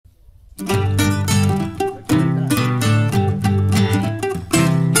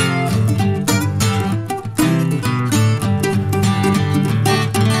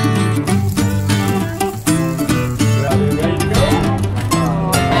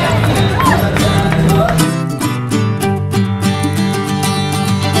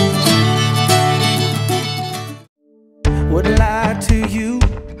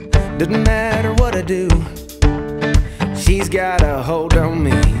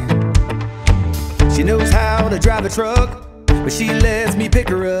She knows how to drive a truck, but she lets me pick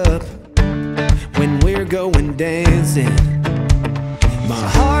her up when we're going dancing. My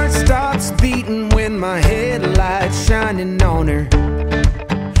heart stops beating when my headlights shining on her.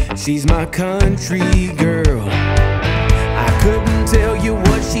 She's my country girl. I couldn't tell you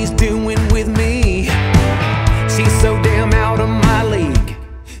what she's doing with me. She's so damn out of my league.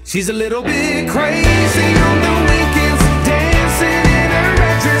 She's a little bit crazy on the weekends, dancing in her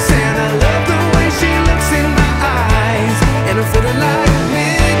red dress, and I love the way she looks in my eyes. And I'm feeling like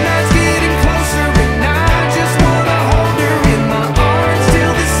midnight's getting closer, and I just wanna hold her in my arms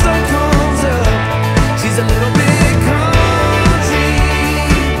till the sun comes up. She's a little bit country,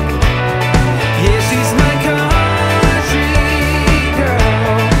 yeah, she's my country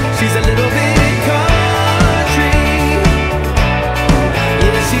girl. She's a little bit country,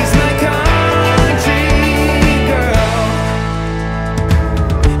 yeah, she's my country girl.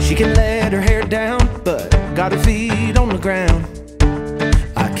 She can let her hair down, but got her feet on the ground.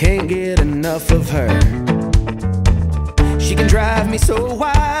 I can't get enough of her. She can drive me so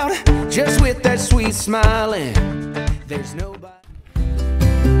wild, just with that sweet smiling. There's nobody.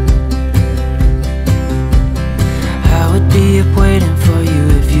 I would be up waiting for you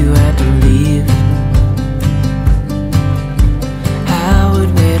if you had to leave. I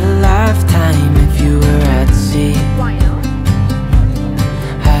would wait a lifetime if you were at sea.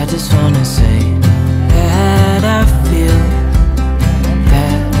 I just wanna say that I feel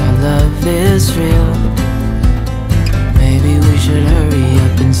that our love is real. Maybe we should hurry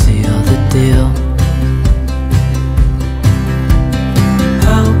up and seal the deal.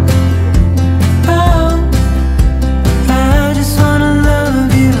 Oh, oh, I just wanna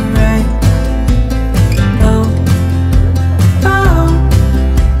love you right. Oh, oh,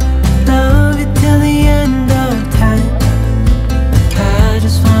 love you till the end of time. I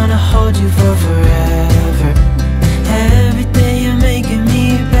just wanna hold you for forever. Every day you're making me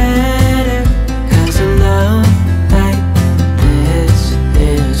better, 'cause a love like this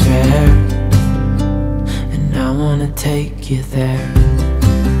is rare, and I wanna take you there.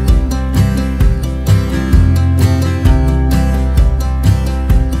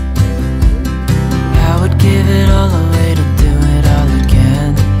 I would give it all away to do it all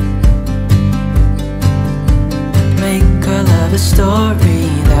again. Make our love a story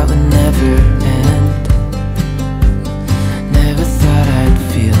that would never end. Never thought I'd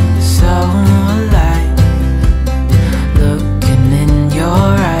feel so alive, looking in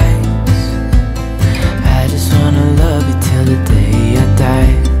your eyes. I just wanna love you till the day I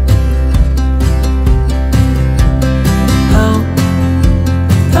die. Oh,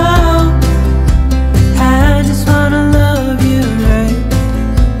 oh, I just wanna love you right.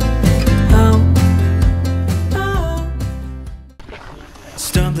 Oh, oh.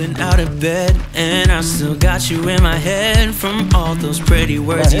 Stumbling out of bed, and I still got you in my head from all those pretty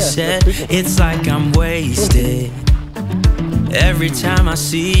words you said. It's like I'm wasted. Every time I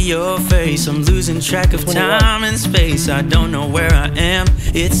see your face, I'm losing track of time and space. I don't know where I am.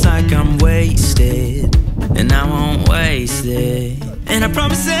 It's like I'm wasted, and I won't waste it. And I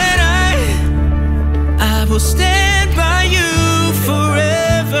promise that I will stand by you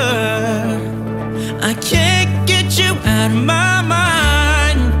forever. I can't get you out of my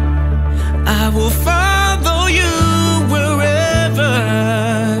mind. I will follow you wherever,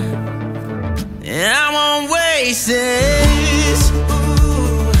 and I won't waste this.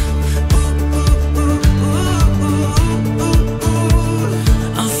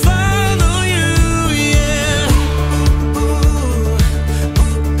 I'll follow you, yeah.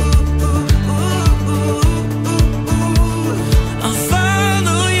 I'll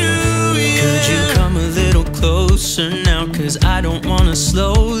follow you, yeah. Could you come a little closer now? 'Cause I don't wanna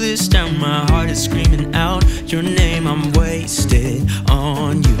slow this down. My heart is screaming out your name. I'm wasted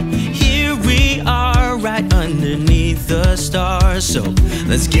on you. Here we are, right underneath the stars. So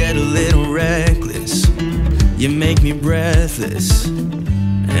let's get a little reckless. You make me breathless,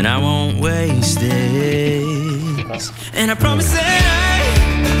 and I won't waste this. And I promise that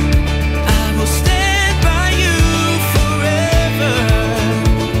I will stand by you forever.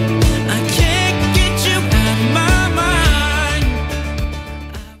 I can't get you out of my mind.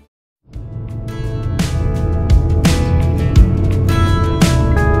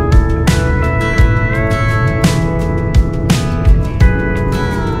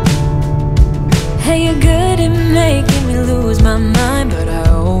 Hey, you're good at making me lose my mind, but I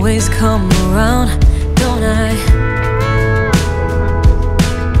always come around, don't I?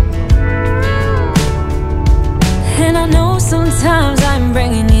 And I know sometimes I'm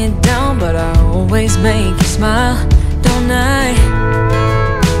bringing you down, but I always make you smile, don't I?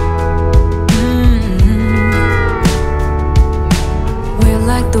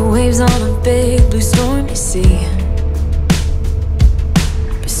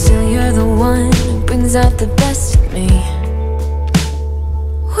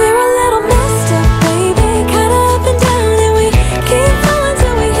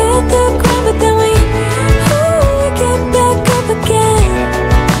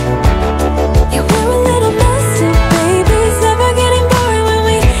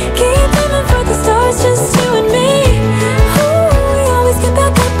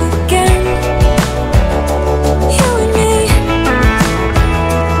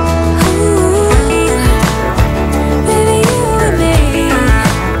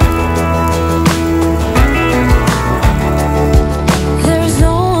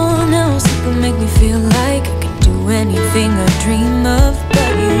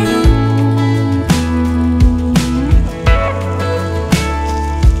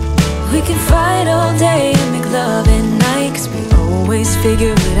 We can fight all day and make love at night, 'cause we always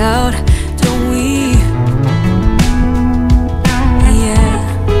figure it out, don't we? Yeah.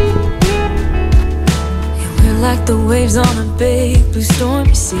 And we're like the waves on a big blue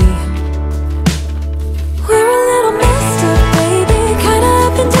stormy sea. We're a little messed up, baby, kinda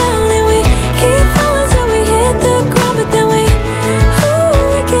up and down, and we keep falling till we hit the ground, but then we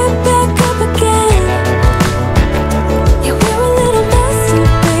get back up again. Yeah, we're a little messed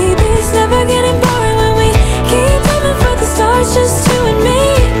up, baby, it's never getting boring when we keep aiming for the stars, just you and me.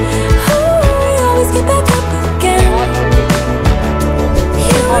 We always get back up again.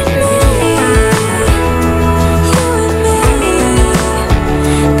 You and me, you and me,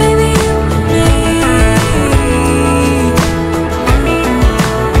 baby, you and me.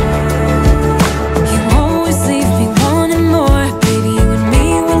 You always leave me wanting more, baby, you and me,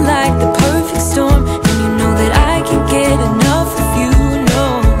 we're like the perfect storm, and you know that I can't get enough of you, no.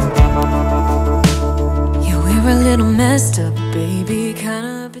 Yeah, we're a little messed up, baby,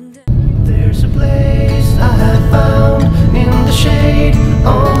 kinda up and down. There's a place I have found in the shade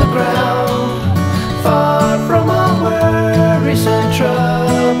on the ground, far from all worries and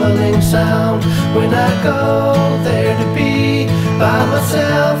troubling sound. When I go there to be by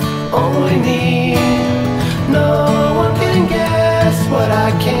myself, only me, no one can guess what I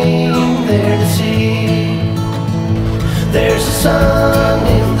came there to see. There's a sun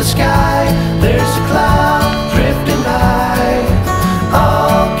in the sky, there's a cloud drifting by,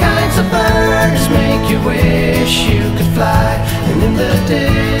 all kinds of birds make you wish you could fly. And in the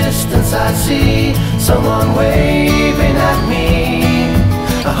distance I see someone waving at me.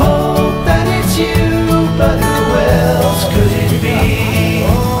 I hope that it's you, but who else could it be?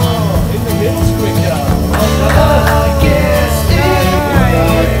 I guess it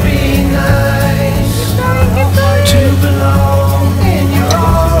would be nice to belong in your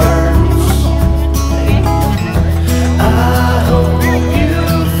arms. I hope you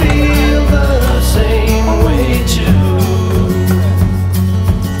feel the same way too.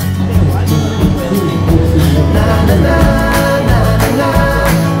 Na na na na na na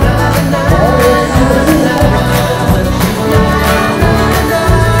na na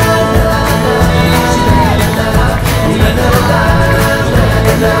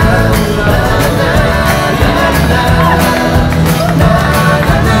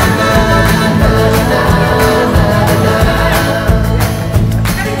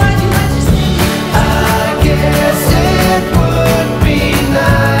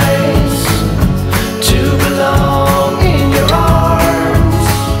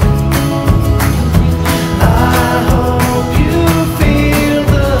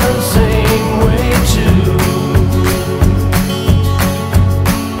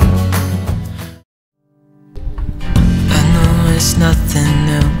It's nothing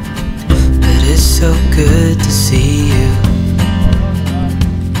new, but it's so good to see you.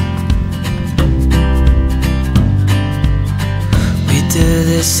 We do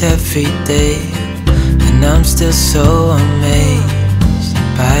this every day, and I'm still so amazed.